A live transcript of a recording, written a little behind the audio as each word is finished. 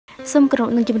សូមគោរព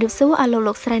នឹងជំរាបសួរអស់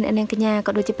លោកស្រីអ្នកនាងកញ្ញា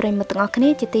ក៏ដូចជាប្រិយមិត្តទាំងអស់គ្នា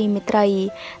ជាទីមេត្រី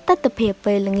តត្តភាព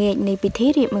ពេលល្ងាចនៃពិធី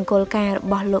រៀបមង្គលការរ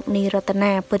បស់លោកនីរត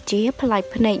នាពិតជាប្លែក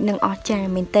ភ្នែកនិងអស្ចារ្យ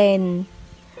មែនទែន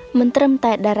មិនត្រឹម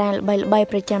តែតារាល្បីៗ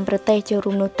ប្រចាំប្រទេសចូល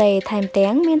រួមនោះទេថែមទាំ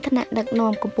ងមានឋានៈដឹក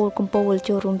នាំកម្ពុជា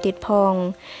ចូលរួមទៀតផង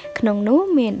ក្នុងនោះ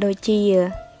មានដូចជា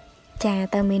ចា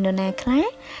តើមាននរណាខ្លះ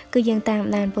គឺយើងតាម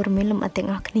ដានព័ត៌មានលម្អិតទាំង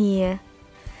អស់គ្នា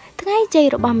ថ្ងៃជ័យ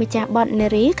របស់ម្ចាស់បទនា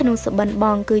រីក្នុងសុបិនប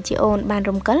ងគឺជាអូនបាន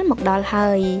រំកិលមកដល់ហើ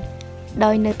យ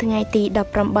ដោយនៅថ្ងៃទី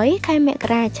18ខែមក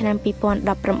រាឆ្នាំ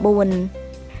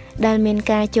2019ដែលមាន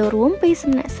ការចូលរួមពី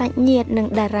សំណាក់សាច់ញាតិនិង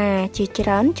តារាជាច្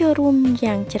រើនចូលរួម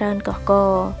យ៉ាងច្រើនកុះក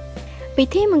រពិ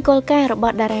ធីមង្គលការរប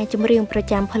ស់តារាចម្រៀងប្រ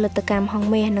ចាំផលិតកម្មហង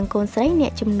មាសនិងកូនស្រីអ្ន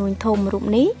កចំនួនធំរូប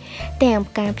នេះទាំង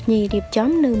ផ្កាភ្ញីរៀបចំ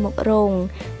នៅមុខរោង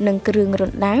និងគ្រឿងរ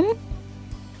ណ្ដាំ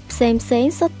ផ្សេង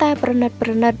សុទ្ធតែប្រ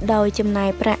ណិតដោយចំណាយ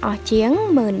ប្រាក់អស់ជាង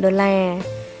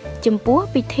$10,000ចំពោះ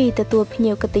ពិធីទទួលភ្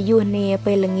ញៀវកិត្តិយសនា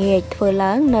ពេលល្ងាចធ្វើ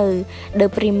ឡើងនៅ The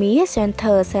Premier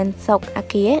Center សែនសុខអ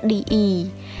គារ DE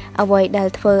អ្វីដែល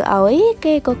ធ្វើឲ្យ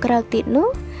គេក៏ក្រោកទៀតនោះ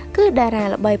គឺតារា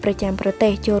ល្បីប្រចាំប្រទេ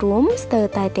សចូលរួមស្ទើរ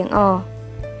តែទាំងអស់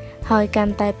ហើយកា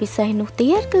ន់តែពិសេសនោះ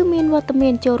ទៀតគឺមានវត្តមា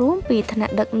នចូលរួមពីឋានៈ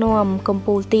ដឹកនាំកម្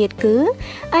ពុជាទៀតគឺ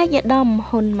ឯកឧត្តម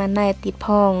ហ៊ុនម៉ាណែតទៀតផ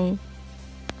ង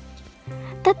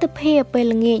តត្តភាពពេល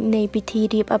ល្ងាចនៃពិធី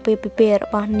រៀបអាពាហ៍ពិពាហ៍រ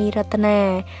បស់នីរតនា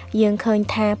យើងឃើញ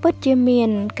ថាពិតជាមាន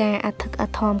ការអធិកអ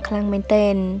ធមខ្លាំងមែនទែ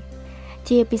ន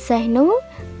ជាពិសេសនោះ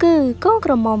គឺកូន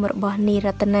ក្រមុំរបស់នីរ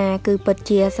តនាគឺពិត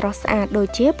ជាស្រស់ស្អាតដូច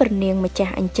ជាព្រះនាងម្ចា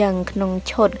ស់អញ្ចឹងក្នុង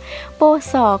ឈុតពណ៌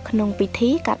សក្នុងពិធី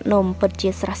កាត់នំពិតជា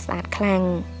ស្រស់ស្អាតខ្លាំង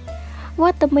វ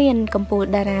ត្តមានកម្ពុជា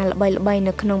តារាល្បីៗ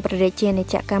នៅក្នុងព្រះរាជាណា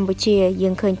ចក្រកម្ពុជាយើ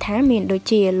ងឃើញថាមានដូច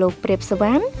ជាលោកព្រាបសវ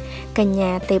ណ្ណកញ្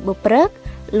ញាទេពបុព្រឹក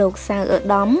លោកសៅឧត្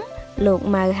តមលោក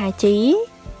ម៉ៅហាជី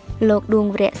លោកដួង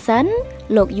វរៈសិន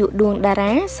លោកយុដួងតា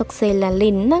រាសុកសេឡាលី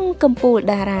ននិងកម្ពុជា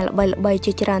តារាល្បីៗ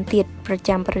ជាច្រើនទៀតប្រ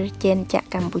ចាំប្រទេស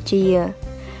កម្ពុជា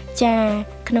ចា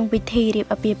ក្នុងពិធីរៀប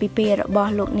អាពាហ៍ពិពាហ៍រប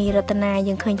ស់លោកនីរតនា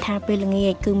យើងឃើញថាពេលល្ងា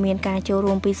ចគឺមានការចូល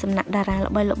រួមពីសំណាក់តារា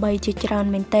ល្បីៗជាច្រើន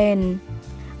មែនទែន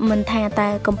មិនថាតែ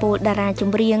កម្ពុជាតារាច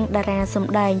ម្រៀងតារាស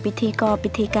ម្ដែងពិធី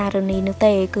ការនីនោះ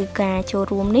ទេគឺការចូល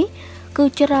រួមនេះគឺ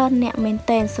ច្រើនអ្នកមែន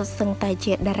ទែនសុទ្ធសឹងតែ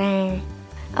ជាតារា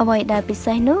អ្វីដែលពិ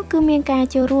សេសនោះគឺមានការ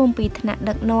ចូលរួមពីឋានៈ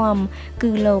ដឹកនាំគឺ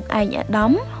លោកឯកឧត្ត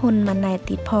មហ៊ុនម៉ាណែត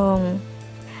ទៀតផង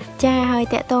ចាហើយ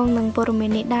តកតងនឹងព័ត៌មា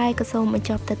ននេះដែរក៏សូមបញ្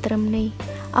ចប់តែត្រឹមនេះ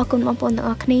អរគុណបងប្អូនទាំង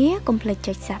អស់គ្នាកុំភ្លេច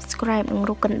ចុច Subscribe និង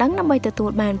រូបកណ្ដឹងដើម្បីទទួល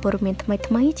បានព័ត៌មានថ្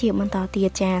មីៗជាបន្តទៀត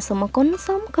ចាសូមអរគុណ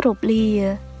សូមគោរព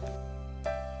លា